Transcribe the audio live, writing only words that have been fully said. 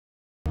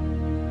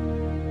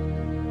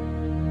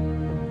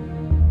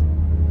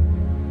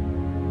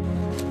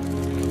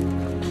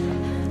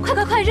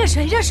热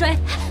水，热水，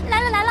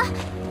来了来了。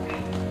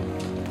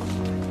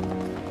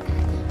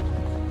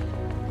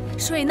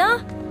水呢？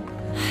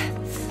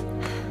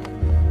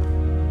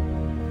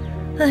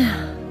哎呀，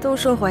都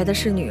说怀的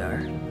是女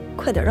儿，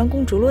快点让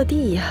公主落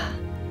地呀！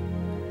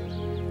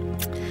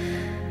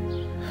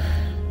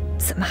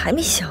怎么还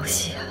没消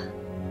息呀？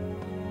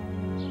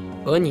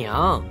额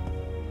娘，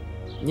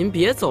您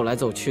别走来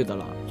走去的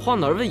了，晃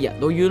得儿子眼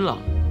都晕了。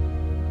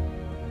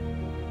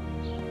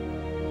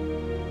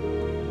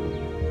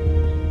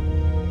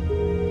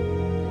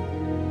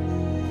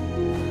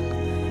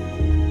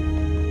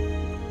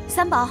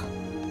三宝，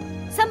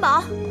三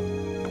宝，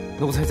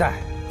奴才在。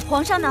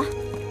皇上呢？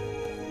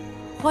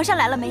皇上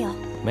来了没有？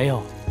没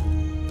有。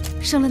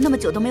生了那么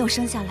久都没有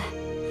生下来，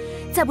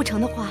再不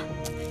成的话，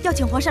要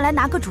请皇上来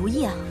拿个主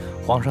意啊！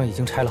皇上已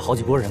经差了好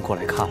几拨人过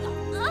来看了。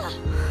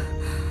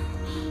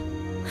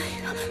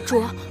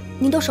主，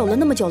您都守了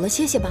那么久了，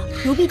歇歇吧，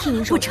奴婢替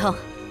您守。不成，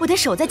我得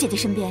守在姐姐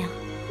身边呀。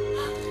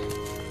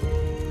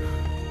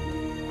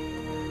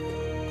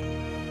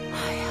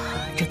哎呀，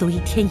这都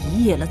1天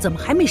1夜了，怎么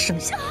还没生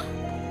下来？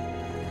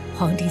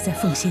皇帝在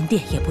奉仙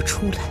殿也不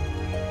出来。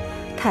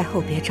太后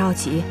别着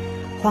急，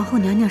皇后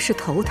娘娘是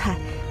头胎，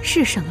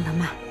是生了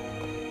慢。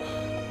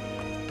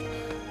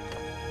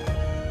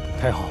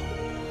太后，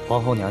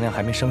皇后娘娘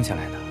还没生下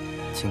来呢，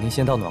请您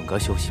先到暖阁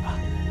休息吧。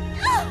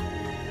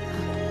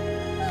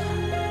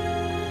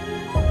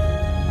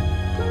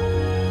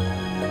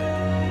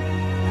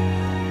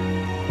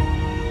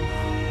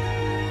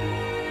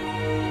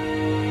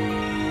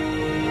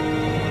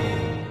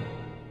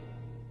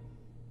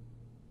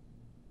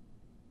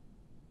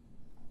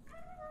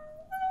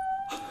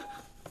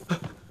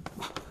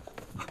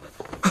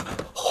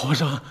皇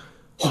上，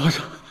皇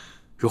上，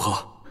如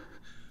何？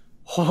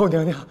皇后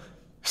娘娘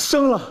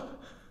生了。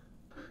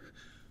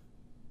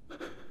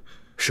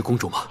是公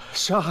主吗？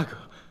是阿哥，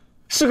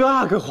是个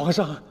阿哥。皇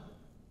上，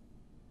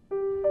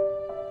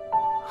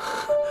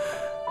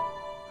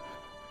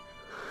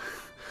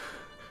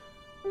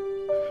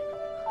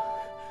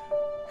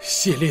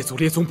谢列祖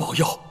列宗保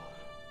佑。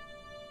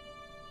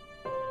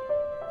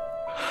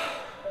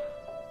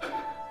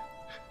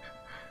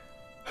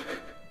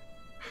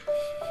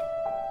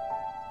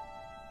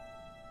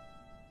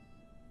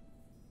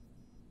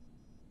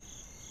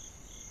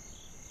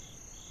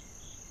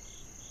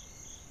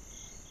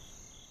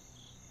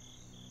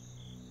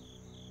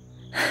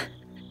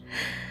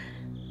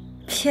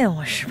骗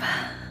我是吧？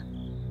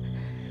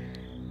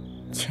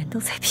全都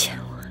在骗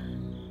我！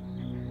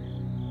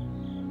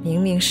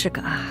明明是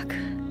个阿哥，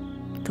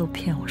都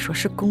骗我说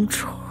是公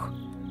主。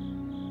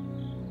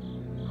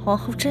皇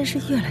后真是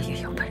越来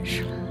越有本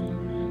事了。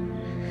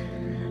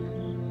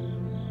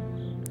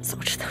早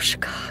知道是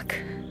个阿哥，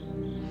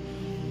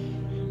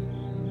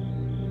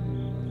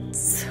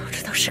早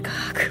知道是个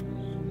阿哥。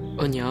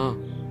额娘，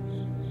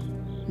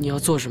你要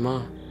做什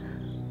么？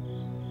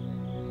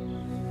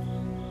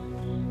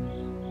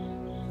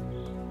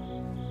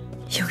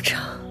永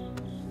昌，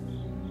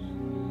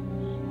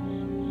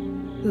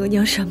额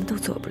娘什么都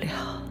做不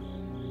了，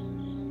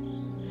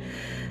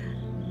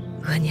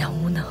额娘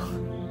无能。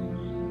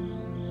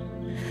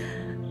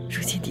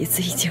如今嫡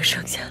子已经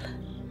生下了，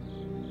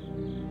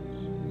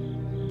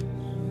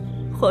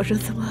皇上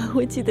怎么还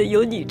会记得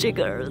有你这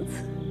个儿子？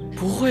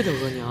不会的，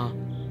额娘，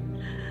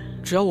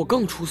只要我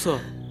更出色，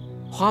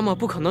华妈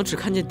不可能只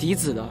看见嫡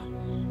子的，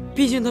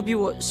毕竟他比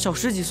我小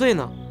10几岁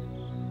呢。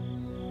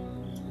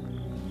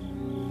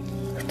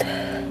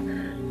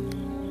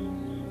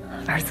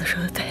儿子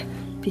说的对，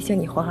毕竟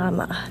你皇阿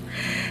玛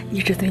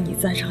一直对你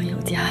赞赏有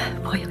加，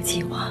颇有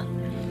寄望。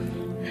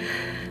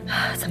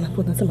咱们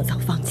不能这么早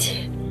放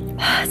弃，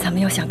咱们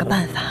要想个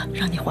办法，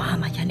让你皇阿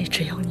玛眼里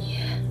只有你，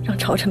让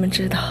朝臣们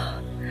知道，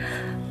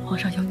皇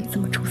上有你这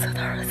么出色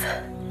的儿子，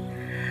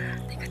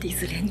那个嫡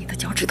子连你的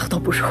脚趾头都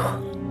不如。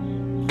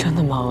真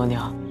的吗，额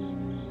娘？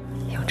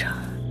永成，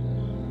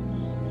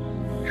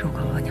如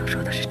果额娘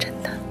说的是真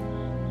的，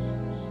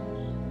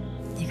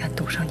你敢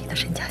赌上你的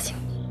身家性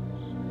命？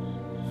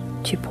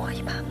去搏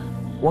一把吗？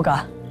我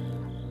敢，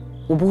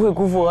我不会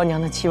辜负额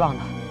娘的期望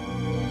的。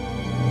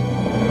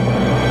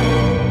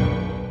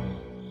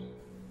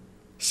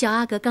小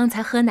阿哥刚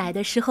才喝奶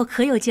的时候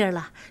可有劲儿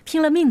了，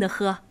拼了命的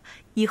喝，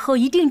以后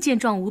一定健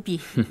壮无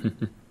比。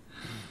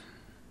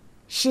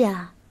是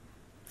啊，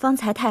方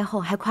才太后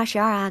还夸12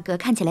阿哥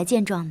看起来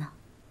健壮呢，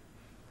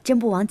真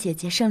不枉姐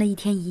姐生了1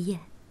天1夜。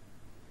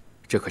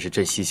这可是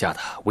朕膝下的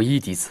唯一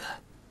嫡子，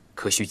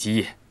可续基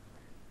业。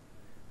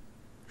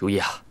如意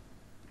啊，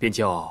便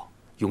叫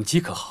永基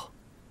可好？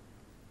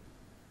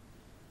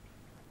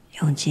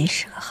永基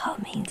是个好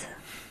名字。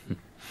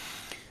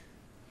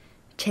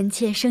臣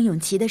妾生永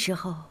琪的时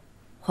候，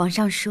皇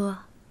上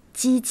说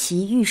姬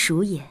其玉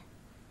属也。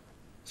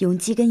永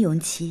基跟永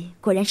琪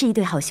果然是一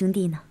对好兄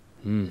弟呢。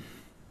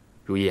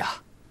如意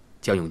啊，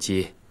将永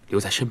基留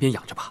在身边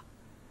养着吧，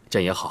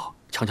朕也好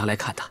常常来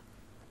看他。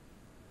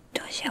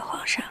多谢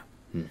皇上。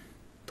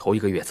头1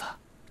个月子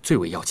最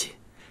为要紧，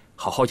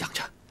好好养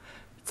着，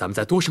咱们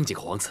再多生几个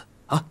皇子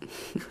啊！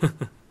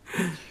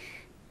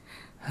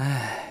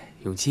哎，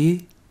永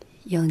基，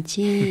永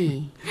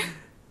基，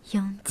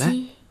永来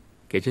基，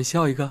给朕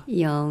笑一个。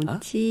永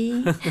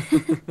基。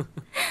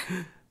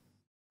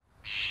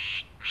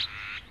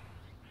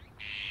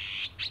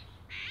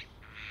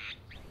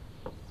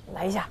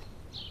来一下，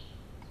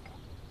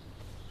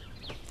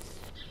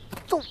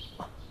走，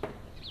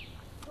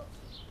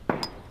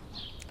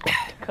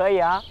可以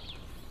啊。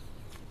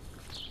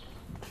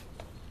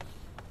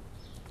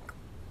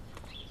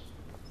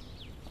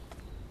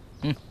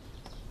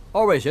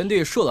二位贤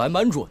弟射的还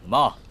蛮准的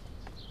嘛。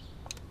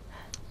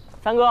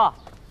三哥，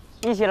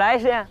一起来一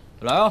试。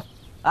来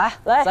啊！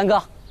来，三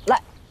哥，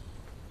来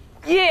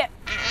，1、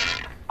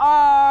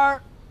2，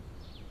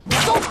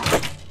走！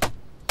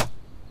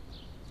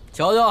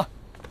瞧瞧，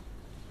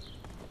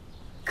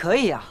可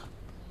以啊，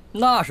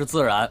那是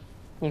自然。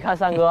你看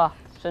三哥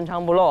深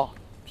藏不露，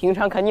平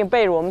常肯定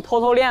背着我们偷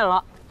偷练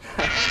了。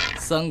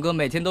三哥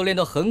每天都练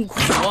得很苦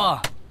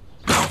啊。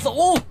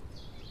走，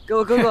给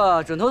我哥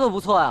哥准头都不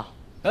错呀。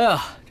哎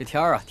呀，这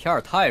天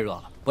儿太热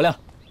了，不练了，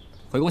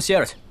回宫歇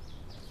着去。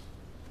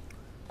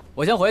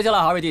我先回去了，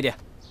二位弟弟。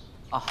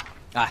啊，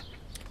哎，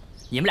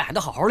你们俩还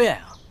得好好练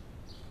啊，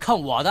看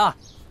我的。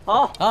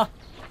好啊，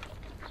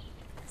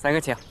三哥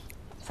请，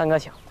三哥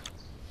请。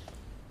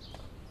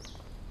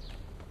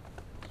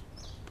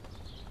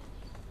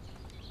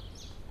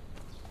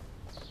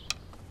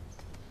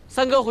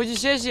三哥回去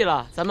歇息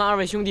了，咱们2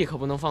位兄弟可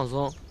不能放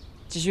松，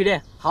继续练。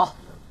好。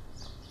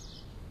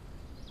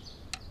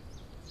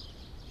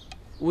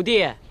五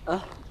弟，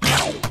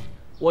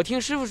我听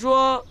师傅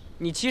说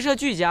你骑射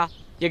俱佳，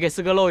也给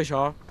四哥露一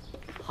手。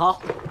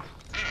好。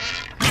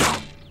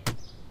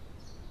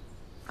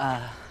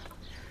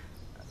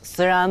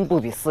虽然不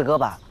比四哥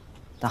吧，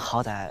但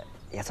好歹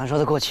也算说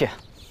得过去。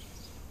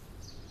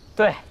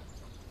对，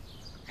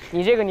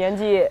你这个年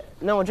纪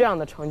能有这样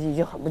的成绩已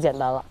经很不简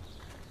单了。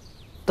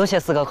多谢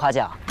四哥夸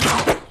奖。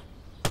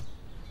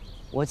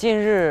我近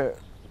日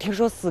听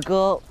说四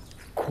哥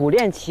苦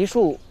练骑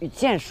术与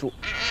剑术，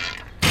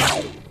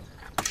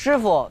师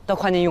傅都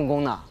夸您用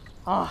功呢。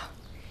啊，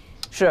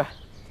是，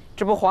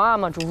这不皇阿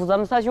玛嘱咐咱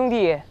们3兄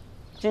弟，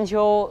今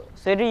秋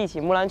随着一起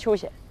木兰秋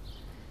险，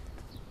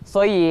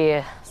所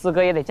以四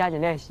哥也得加紧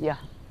练习啊。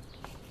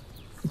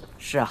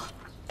是啊，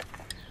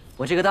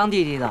我这个当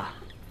弟弟的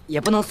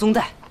也不能松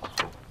怠。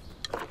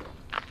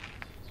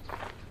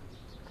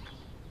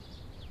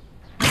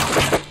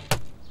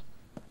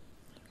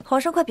皇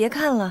上，快别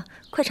看了，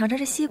快尝尝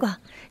这西瓜。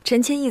臣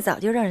妾一早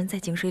就让人在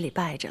井水里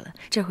拜着了，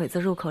这会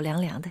子入口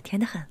凉凉的，甜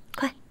得很。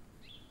快！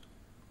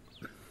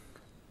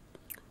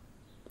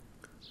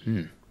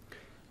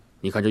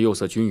你看这釉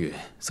色均匀，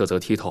色泽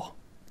剔透，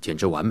简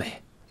直完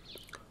美。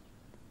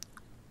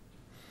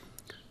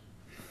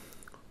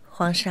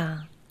皇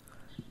上，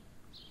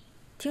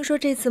听说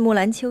这次木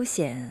兰秋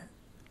险，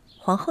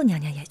皇后娘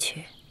娘也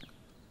去。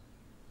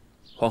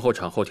皇后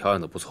产后调养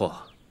的不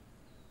错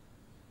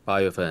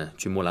，8月份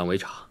去木兰围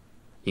场，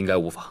应该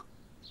无妨。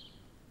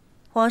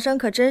皇上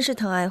可真是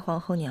疼爱皇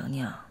后娘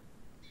娘，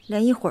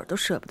连一会儿都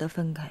舍不得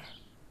分开。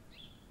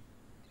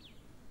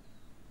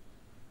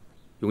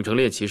永成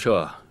练骑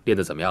射练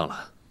得怎么样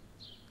了？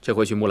这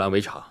回去木兰围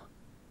场，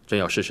真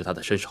要试试他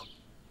的身手。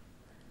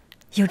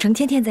永成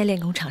天天在练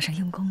功场上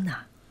用功呢。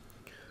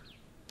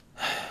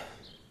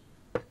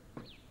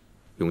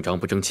永章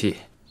不争气，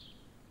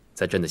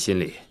在朕的心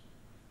里，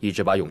一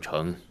直把永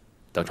成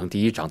当成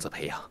第一长子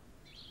培养。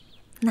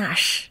那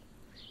是，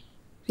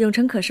永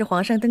成可是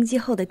皇上登基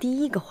后的第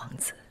1个皇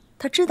子，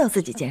他知道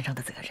自己肩上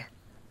的责任。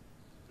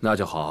那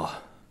就好，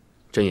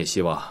朕也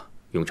希望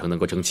永成能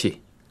够争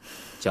气，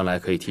将来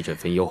可以替朕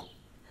分忧。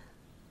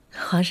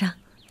皇上，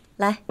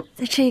来，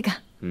再吃一个。